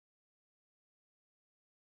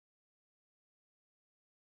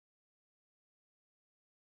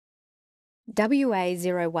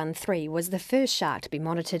WA0013 was the first shark to be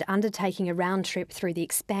monitored undertaking a round trip through the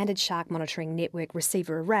expanded Shark Monitoring Network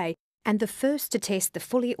receiver array and the first to test the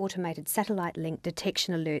fully automated satellite-linked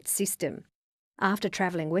detection alert system. After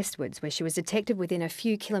travelling westwards, where she was detected within a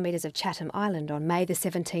few kilometres of Chatham Island on May the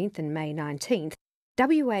 17th and May 19th,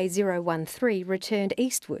 WA0013 returned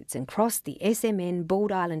eastwards and crossed the SMN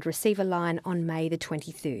Bald Island receiver line on May the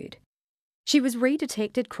 23rd. She was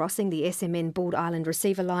redetected crossing the SMN Bald Island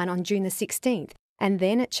receiver line on June the 16th, and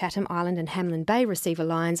then at Chatham Island and Hamelin Bay receiver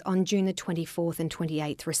lines on June the 24th and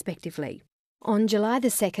 28th respectively. On July the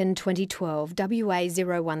 2nd, 2012,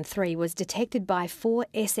 WA0013 was detected by 4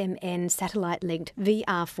 SMN satellite-linked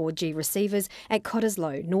VR4G receivers at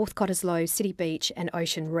Cottesloe, North Cottesloe, City Beach and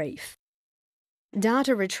Ocean Reef.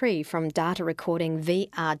 Data retrieved from data recording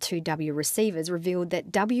VR2W receivers revealed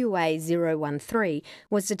that WA0013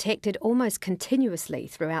 was detected almost continuously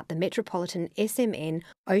throughout the metropolitan SMN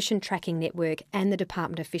Ocean Tracking Network and the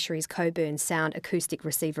Department of Fisheries Cockburn Sound acoustic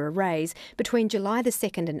receiver arrays between July the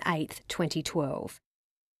 2nd and 8th, 2012.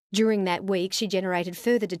 During that week, she generated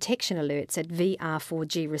further detection alerts at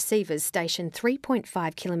VR4G receivers stationed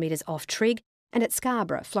 3.5 kilometres off Trigg and at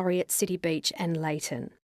Scarborough, Floreat, City Beach and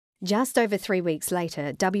Leighton. Just over 3 weeks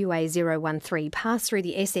later, WA0013 passed through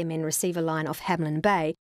the SMN receiver line off Hamelin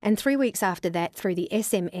Bay and 3 weeks after that through the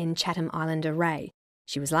SMN Chatham Island array.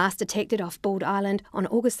 She was last detected off Bald Island on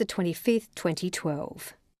August the 25th,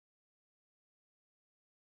 2012.